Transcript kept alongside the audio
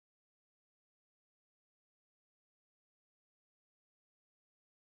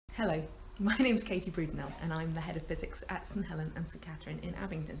Hello, my name's Katie Brudenell and I'm the Head of Physics at St Helen and St Catherine in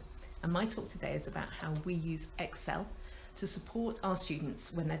Abingdon. And my talk today is about how we use Excel to support our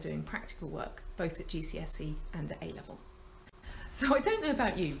students when they're doing practical work, both at GCSE and at A-level. So I don't know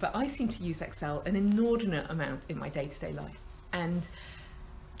about you, but I seem to use Excel an inordinate amount in my day-to-day life. And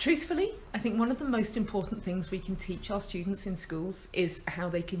truthfully, I think one of the most important things we can teach our students in schools is how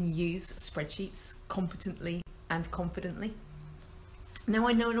they can use spreadsheets competently and confidently. Now,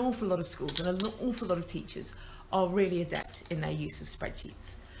 I know an awful lot of schools and an awful lot of teachers are really adept in their use of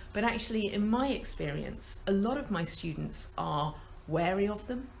spreadsheets. But actually, in my experience, a lot of my students are wary of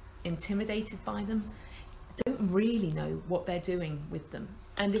them, intimidated by them, don't really know what they're doing with them.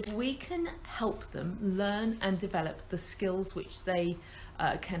 And if we can help them learn and develop the skills which they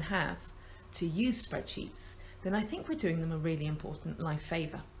can have to use spreadsheets, then I think we're doing them a really important life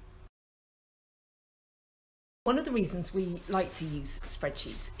favour. One of the reasons we like to use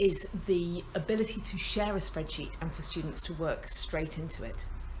spreadsheets is the ability to share a spreadsheet and for students to work straight into it.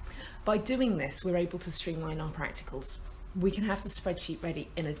 By doing this, we're able to streamline our practicals. We can have the spreadsheet ready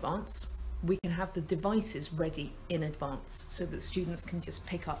in advance. We can have the devices ready in advance so that students can just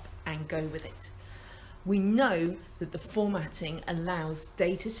pick up and go with it. We know that the formatting allows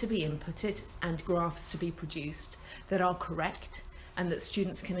data to be inputted and graphs to be produced that are correct and that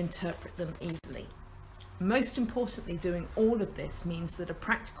students can interpret them easily. Most importantly, doing all of this means that a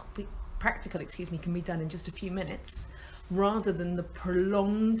practical can be done in just a few minutes, rather than the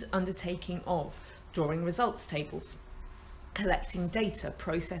prolonged undertaking of drawing results tables, collecting data,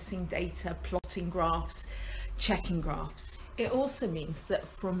 processing data, plotting graphs, checking graphs. It also means that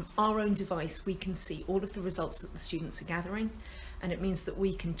from our own device we can see all of the results that the students are gathering, and it means that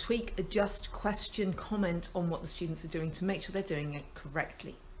we can tweak, adjust, question, comment on what the students are doing to make sure they're doing it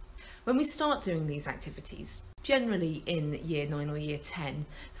correctly. When we start doing these activities, generally in year 9 or year 10,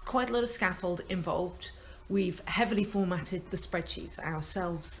 there's quite a lot of scaffold involved. We've heavily formatted the spreadsheets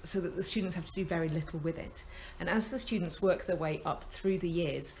ourselves so that the students have to do very little with it. And as the students work their way up through the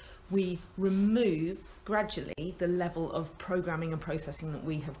years, we remove gradually the level of programming and processing that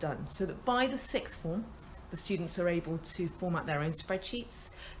we have done, so that by the 6th form, the students are able to format their own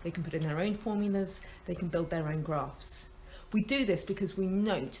spreadsheets, they can put in their own formulas, they can build their own graphs. We do this because we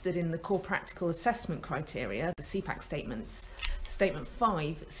note that in the core practical assessment criteria, the CPAC statements, Statement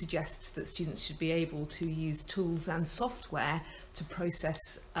 5 suggests that students should be able to use tools and software to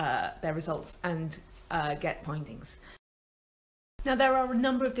process their results and get findings. Now, there are a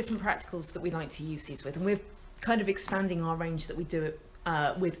number of different practicals that we like to use these with, and we're kind of expanding our range that we do it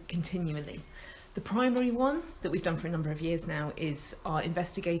with continually. The primary one that we've done for a number of years now is our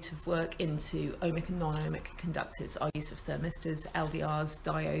investigative work into ohmic and non-ohmic conductors, our use of thermistors, LDRs,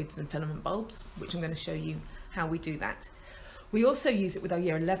 diodes and filament bulbs, which I'm going to show you how we do that. We also use it with our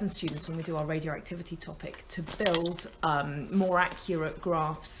year 11 students when we do our radioactivity topic to build more accurate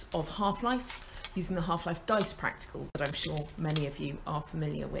graphs of half-life using the half-life dice practical that I'm sure many of you are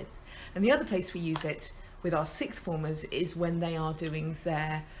familiar with. And the other place we use it with our 6th formers is when they are doing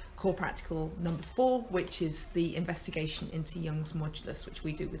their core practical number 4, which is the investigation into Young's modulus, which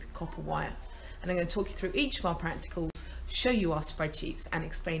we do with copper wire. And I'm going to talk you through each of our practicals, show you our spreadsheets and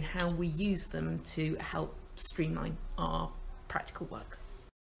explain how we use them to help streamline our practical work.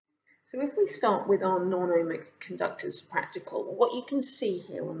 So if we start with our non-ohmic conductors practical, what you can see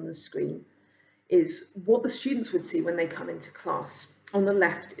here on the screen is what the students would see when they come into class. On the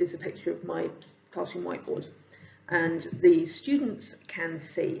left is a picture of my classroom whiteboard, and the students can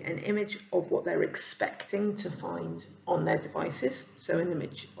see an image of what they're expecting to find on their devices, so an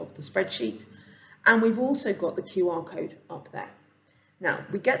image of the spreadsheet, and we've also got the QR code up there. Now,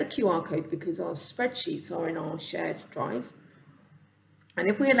 we get the QR code because our spreadsheets are in our shared drive, and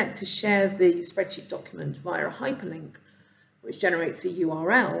if we elect to share the spreadsheet document via a hyperlink, which generates a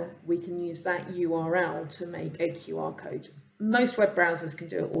URL, we can use that URL to make a QR code. Most web browsers can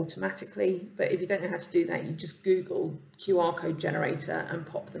do it automatically, but if you don't know how to do that, you just Google QR code generator and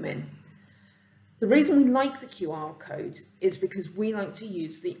pop them in. The reason we like the QR code is because we like to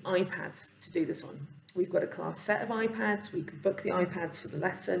use the iPads to do this on. We've got a class set of iPads, we can book the iPads for the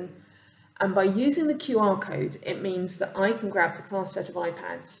lesson, and by using the QR code, it means that I can grab the class set of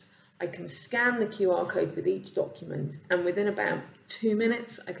iPads, I can scan the QR code with each document, and within about 2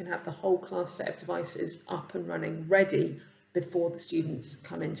 minutes, I can have the whole class set of devices up and running, ready before the students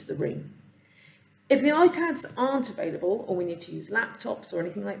come into the room. If the iPads aren't available, or we need to use laptops or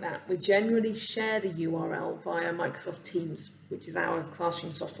anything like that, we generally share the URL via Microsoft Teams, which is our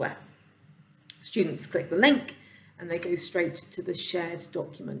classroom software. Students click the link and they go straight to the shared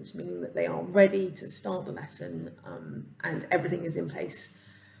document, meaning that they are ready to start the lesson and everything is in place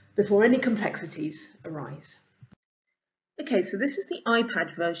before any complexities arise. Okay, so this is the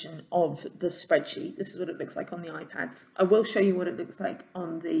iPad version of the spreadsheet. This is what it looks like on the iPads. I will show you what it looks like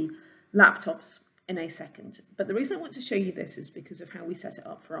on the laptops in a second. But the reason I want to show you this is because of how we set it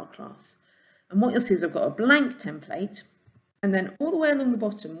up for our class. And what you'll see is I've got a blank template, and then all the way along the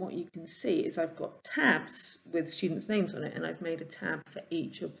bottom, what you can see is I've got tabs with students' names on it, and I've made a tab for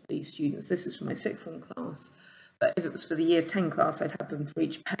each of the students. This is for my sixth form class, but if it was for the year 10 class, I'd have them for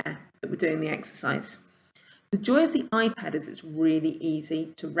each pair that were doing the exercise. The joy of the iPad is it's really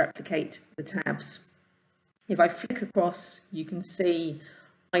easy to replicate the tabs. If I flick across, you can see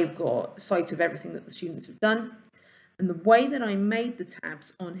I've got sight of everything that the students have done. And the way that I made the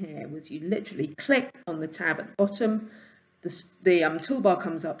tabs on here was you literally click on the tab at the bottom, the toolbar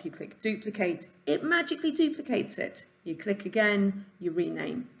comes up, you click duplicate, it magically duplicates it. You click again, you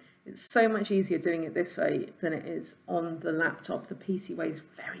rename. It's so much easier doing it this way than it is on the laptop. The PC way is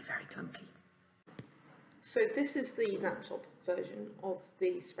very, very clunky. So this is the laptop version of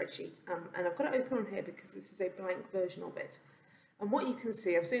the spreadsheet, and I've got it open on here because this is a blank version of it. And what you can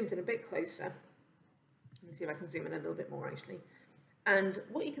see, I've zoomed in a bit closer. Let me see if I can zoom in a little bit more actually. And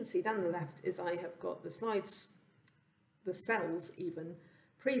what you can see down the left is I have got the slides, the cells even,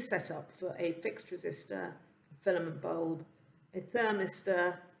 pre-set up for a fixed resistor, a filament bulb, a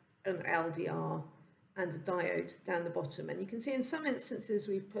thermistor, an LDR, and a diode down the bottom. And you can see in some instances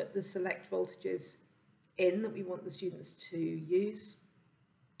we've put the select voltages in that we want the students to use.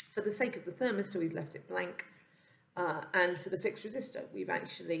 For the sake of the thermistor, we've left it blank, and for the fixed resistor, we've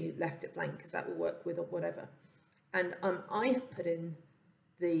actually left it blank because that will work with or whatever. And I have put in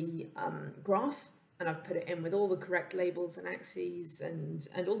the graph, and I've put it in with all the correct labels and axes, and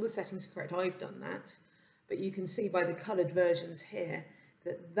all the settings are correct. I've done that, but you can see by the coloured versions here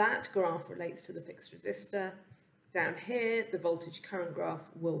that that graph relates to the fixed resistor. Down here, the voltage current graph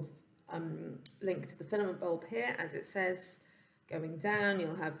will link to the filament bulb here, as it says. Going down,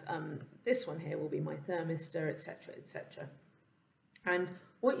 you'll have this one here will be my thermistor, etc., etc. And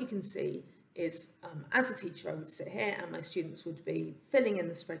what you can see is, as a teacher, I would sit here and my students would be filling in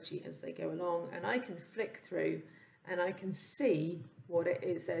the spreadsheet as they go along, and I can flick through and I can see what it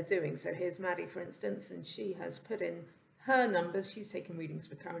is they're doing. So here's Maddie, for instance, and she has put in her numbers. She's taken readings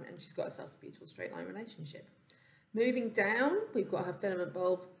for current, and she's got herself a beautiful straight line relationship. Moving down, we've got her filament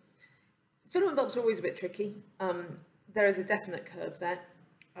bulb. Filament bulbs are always a bit tricky. There is a definite curve there.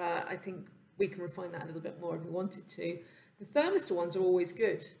 I think we can refine that a little bit more if we wanted to. The thermistor ones are always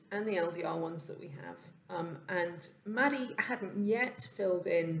good, and the LDR ones that we have. And Maddie hadn't yet filled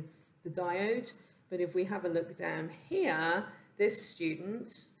in the diode, but if we have a look down here, this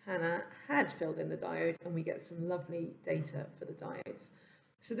student, Hannah, had filled in the diode, and we get some lovely data for the diodes.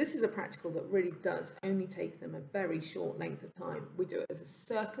 So this is a practical that really does only take them a very short length of time. We do it as a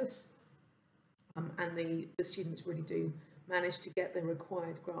circus. And the students really do manage to get the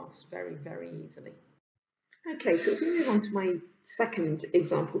required graphs very, very easily. Okay, so if we move on to my second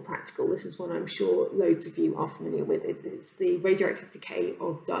example practical, this is one I'm sure loads of you are familiar with. It's the radioactive decay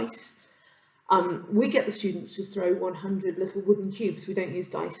of dice. We get the students to throw 100 little wooden cubes. We don't use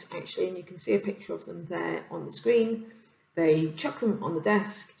dice actually, and you can see a picture of them there on the screen. They chuck them on the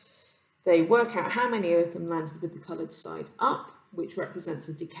desk. They work out how many of them landed with the coloured side up, which represents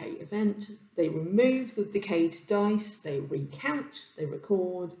a decay event. They remove the decayed dice, they recount, they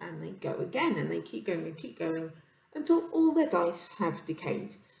record, and they go again, and they keep going and keep going until all their dice have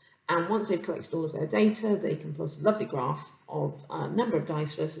decayed. And once they've collected all of their data, they can plot a lovely graph of number of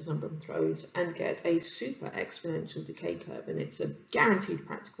dice versus number of throws and get a super exponential decay curve, and it's a guaranteed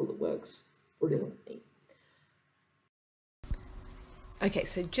practical that works brilliantly. Okay,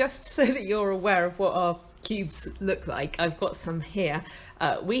 so just so that you're aware of what our cubes look like, I've got some here.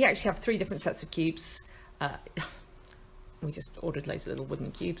 We actually have 3 different sets of cubes. We just ordered loads of little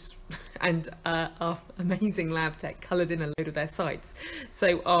wooden cubes, and our amazing lab tech coloured in a load of their sides.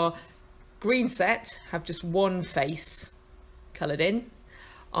 So our green set have just one face coloured in.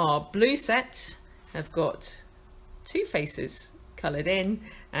 Our blue set have got 2 faces coloured in,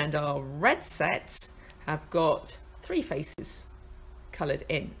 and our red set have got 3 faces coloured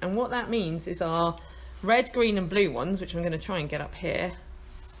in. And what that means is our red, green and blue ones, which I'm going to try and get up here.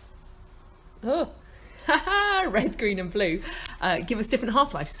 Oh, red, green and blue give us different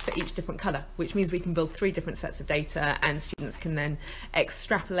half-lives for each different colour, which means we can build 3 different sets of data, and students can then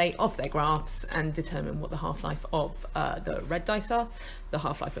extrapolate off their graphs and determine what the half-life of the red dice are, the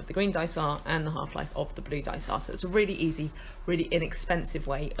half-life of the green dice are, and the half-life of the blue dice are. So it's a really easy, really inexpensive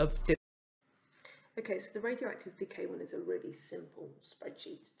way of doing. Okay, so the radioactive decay one is a really simple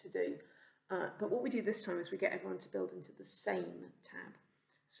spreadsheet to do, but what we do this time is we get everyone to build into the same tab.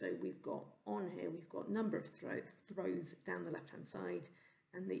 So we've got on here, we've got number of throws down the left hand side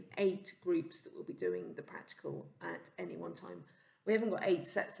and the 8 groups that will be doing the practical at any one time. We haven't got 8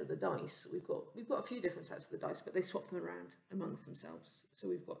 sets of the dice. We've got a few different sets of the dice, but they swap them around amongst themselves. So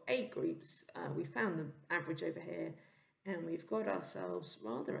we've got 8 groups. We found the average over here, and we've got ourselves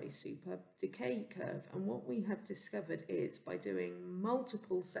rather a superb decay curve. And what we have discovered is by doing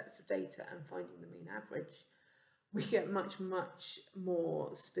multiple sets of data and finding the mean average, we get much more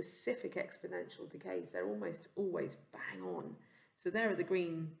specific exponential decays. They're almost always bang on. So there are the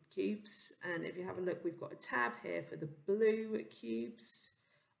green cubes, and if you have a look, we've got a tab here for the blue cubes,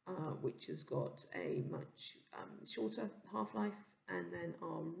 which has got a much shorter half-life, and then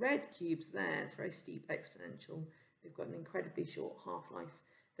our red cubes there, it's very steep exponential, they've got an incredibly short half-life.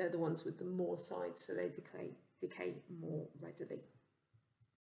 They're the ones with the more sides, so they decay more readily.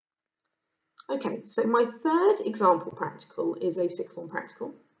 Okay, so my third example practical is a sixth form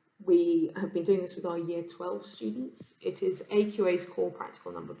practical. We have been doing this with our year 12 students. It is AQA's core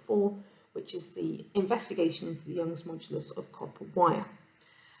practical number 4, which is the investigation into the Young's modulus of copper wire.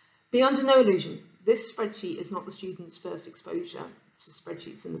 Be under no illusion, this spreadsheet is not the students' first exposure to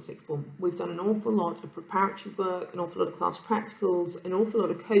spreadsheets in the sixth form. We've done an awful lot of preparatory work, an awful lot of class practicals, an awful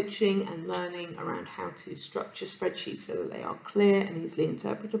lot of coaching and learning around how to structure spreadsheets so that they are clear and easily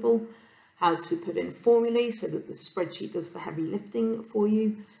interpretable, how to put in formulae so that the spreadsheet does the heavy lifting for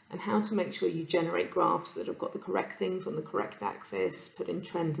you, and how to make sure you generate graphs that have got the correct things on the correct axis, put in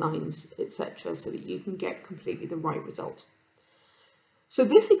trend lines, etc., so that you can get completely the right result. So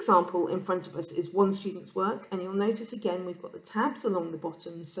this example in front of us is one student's work, and you'll notice again we've got the tabs along the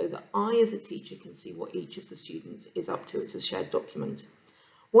bottom so that I as a teacher can see what each of the students is up to. It's a shared document.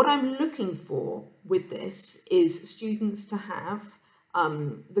 What I'm looking for with this is students to have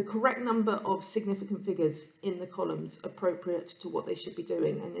the correct number of significant figures in the columns appropriate to what they should be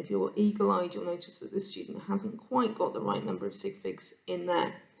doing. And if you're eagle-eyed, you'll notice that this student hasn't quite got the right number of sig figs in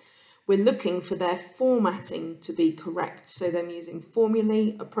there. We're looking for their formatting to be correct, so them using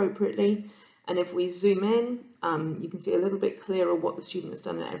formulae appropriately. And if we zoom in, you can see a little bit clearer what the student has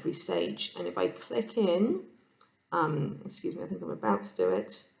done at every stage. And if I click in, excuse me, I think I'm about to do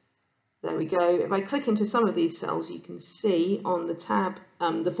it. There we go. If I click into some of these cells, you can see on the tab,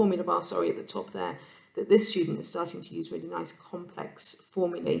 the formula bar, sorry, at the top there, that this student is starting to use really nice complex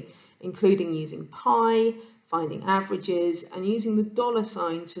formulae, including using pi, finding averages, and using the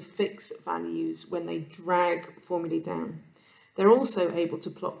 $ to fix values when they drag formulae down. They're also able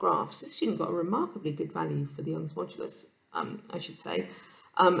to plot graphs. This student got a remarkably good value for the Young's modulus, I should say.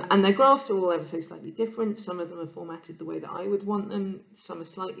 And their graphs are all ever so slightly different. Some of them are formatted the way that I would want them, some are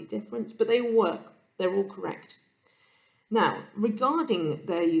slightly different, but they all work. They're all correct. Now, regarding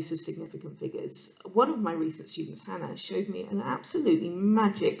their use of significant figures, one of my recent students, Hannah, showed me an absolutely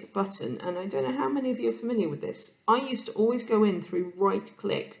magic button, and I don't know how many of you are familiar with this. I used to always go in through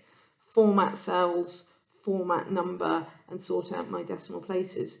right-click, format cells, format number, and sort out my decimal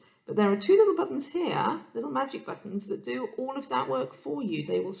places. But there are 2 little buttons here, little magic buttons, that do all of that work for you.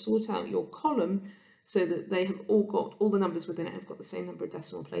 They will sort out your column so that they have all got, all the numbers within it have got the same number of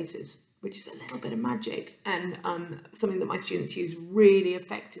decimal places, which is a little bit of magic, and something that my students use really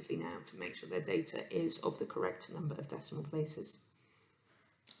effectively now to make sure their data is of the correct number of decimal places.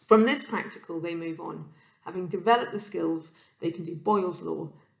 From this practical, they move on. Having developed the skills, they can do Boyle's law,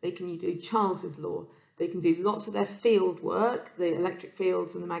 they can do Charles's law, they can do lots of their field work, the electric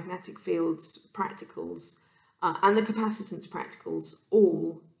fields and the magnetic fields practicals, and the capacitance practicals,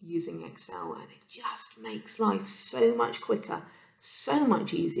 all using Excel, and it just makes life so much quicker, so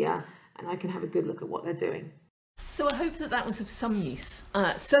much easier, and I can have a good look at what they're doing. So I hope that that was of some use.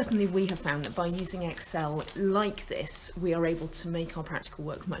 Certainly we have found that by using Excel like this, we are able to make our practical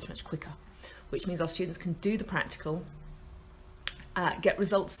work much quicker, which means our students can do the practical, get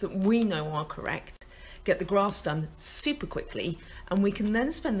results that we know are correct, get the graphs done super quickly, and we can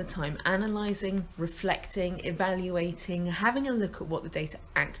then spend the time analysing, reflecting, evaluating, having a look at what the data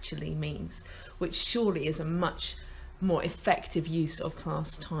actually means, which surely is a much more effective use of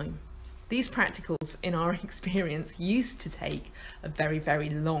class time. These practicals, in our experience, used to take a very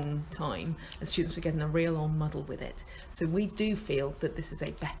long time, and students were getting a real old muddle with it. So we do feel that this is a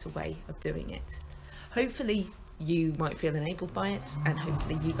better way of doing it. Hopefully you might feel enabled by it, and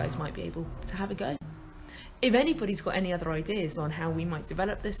hopefully you guys might be able to have a go. If anybody's got any other ideas on how we might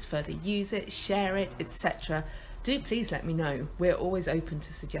develop this, further use it, share it, etc., do please let me know. We're always open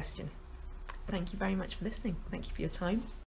to suggestion. Thank you very much for listening. Thank you for your time.